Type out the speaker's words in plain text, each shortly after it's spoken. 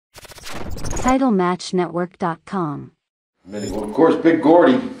TitleMatchNetwork.com. Well, of course, Big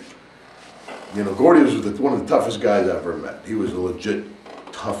Gordy. You know, Gordy was one of the toughest guys I ever met. He was a legit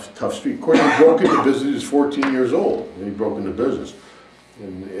tough street. Of course, he broke into business. He was 14 years old, and he broke into business.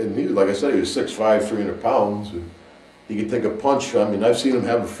 And he, like I said, he was 6'5", 300 pounds. And he could take a punch. I mean, I've seen him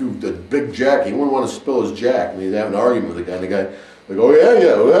have the big jack. He wouldn't want to spill his jack, and he'd have an argument with the guy. And the guy would go,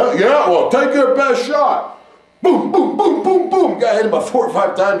 yeah, well, take your best shot. Boom, boom, boom, boom, boom. Guy hit him about 4 or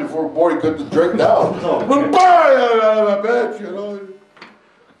 5 times before Gordy could drink down. You know.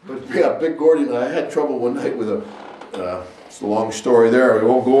 But yeah, Big Gordy and I had trouble one night with it's a long story there. We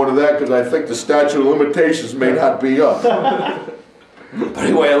won't go into that because I think the statute of limitations may not be up. But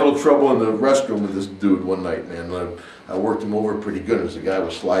anyway, I had a little trouble in the restroom with this dude one night, man. I worked him over pretty good. As the guy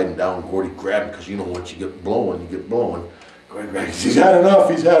was sliding down, Gordy grabbed him because you know once you get blowing, you get blowing. Gordy grabbed him. He's had enough.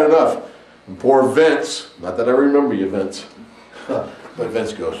 He's had enough. And poor Vince, not that I remember you, Vince, but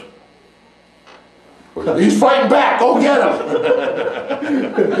Vince goes, he's fighting back, go get him!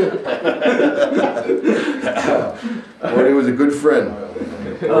 Gordy was a good friend.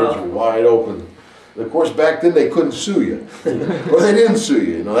 The doors were wide open. And of course, back then they couldn't sue you. Or they didn't sue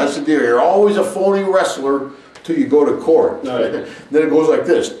you. You know, that's the deal. You're always a phony wrestler till you go to court. Right. Then it goes like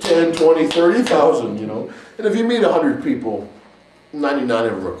this, 10, 20, 30,000, you know. And if you meet 100 people, 99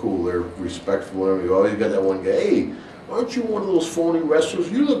 of them are cool, they're respectful, and you always got that one guy, hey, aren't you one of those phony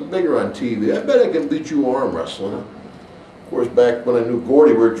wrestlers? You look bigger on TV. I bet I can beat you arm wrestling. Of course, back when I knew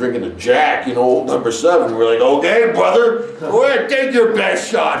Gordy, we were drinking a Jack, you know, old number 7. We're like, okay, brother, go ahead, take your best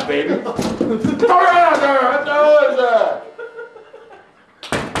shot, baby. What the hell is that?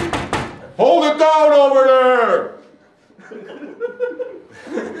 Hold it down over there.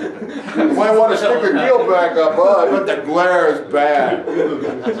 You might want to stick your heel back up, huh? I bet the glare is bad.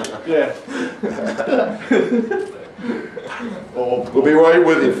 Yeah. We'll be right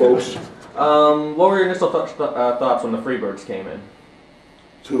with you, folks. What were your initial thoughts when the Freebirds came in?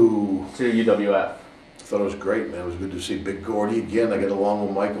 To UWF. I thought it was great, man. It was good to see Big Gordy again. I get along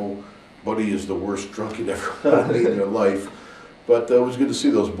with Michael. Buddy is the worst drunk you'd ever meet in your life. But it was good to see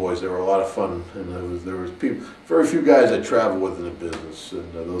those boys. They were a lot of fun, and there was people, very few guys I traveled with in the business,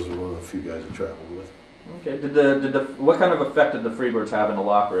 and those were one of the few guys I traveled with. Okay. What kind of effect did the Freebirds have in the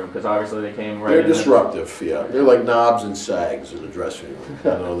locker room? Because obviously they came right. They're disruptive, yeah. They're like knobs and sags in the dressing room.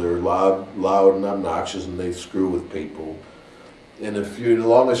 You know, they're loud and obnoxious, and they screw with people. And as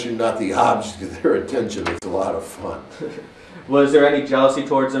long as you're not the object of their attention, it's a lot of fun. Was there any jealousy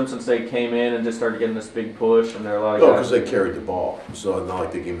towards them since they came in and just started getting this big push, and they're like? No, because they carried the ball. So it's not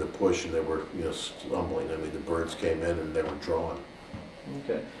like they gave them the push and they were, you know, stumbling. I mean, the Birds came in and they were drawn.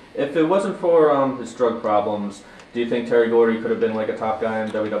 Okay. If it wasn't for his drug problems, do you think Terry Gordy could have been like a top guy in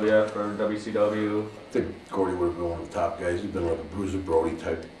WWF or WCW? I think Gordy would have been one of the top guys. He'd been like a Bruiser Brody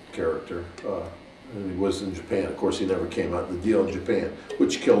type character. And he was in Japan. Of course, he never came out of the deal in Japan,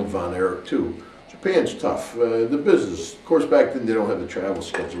 which killed Von Erich too. Japan's tough. The business, of course, back then they don't have the travel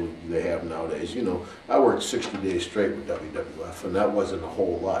schedule they have nowadays. You know, I worked 60 days straight with WWF, and that wasn't a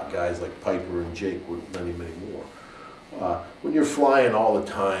whole lot. Guys like Piper and Jake were many, many more. When you're flying all the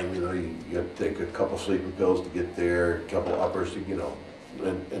time, you know, you have to take a couple sleeping pills to get there, a couple uppers to, you know,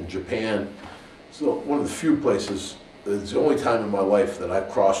 and Japan. So one of the few places, it's the only time in my life that I've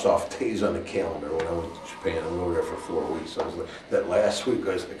crossed off days on the calendar when I went to Japan. I went over there for 4 weeks. I was like, that last week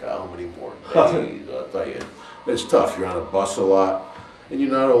I was like, how many more days? I'll tell you, it's tough. You're on a bus a lot, and you're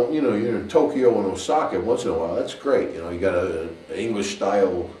not, you know, you're in Tokyo and Osaka once in a while. That's great. You know, you got an English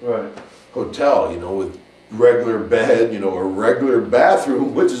style hotel, you know, with regular bed, you know, a regular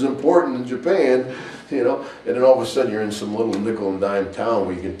bathroom, which is important in Japan. You know, and then all of a sudden you're in some little nickel and dime town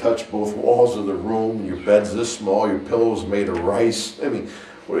where you can touch both walls of the room, and your bed's this small, your pillow's made of rice. I mean,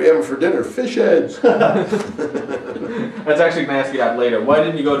 what are you having for dinner? Fish heads. That's actually going to ask you that later. Why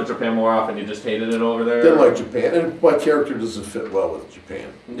didn't you go to Japan more often? You just hated it over there? Didn't like Japan, and my character doesn't fit well with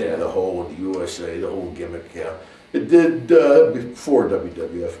Japan. Yeah. The whole USA, the whole gimmick, yeah. It did before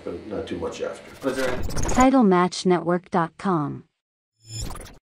WWF, but not too much after. Was there TitleMatchNetwork.com.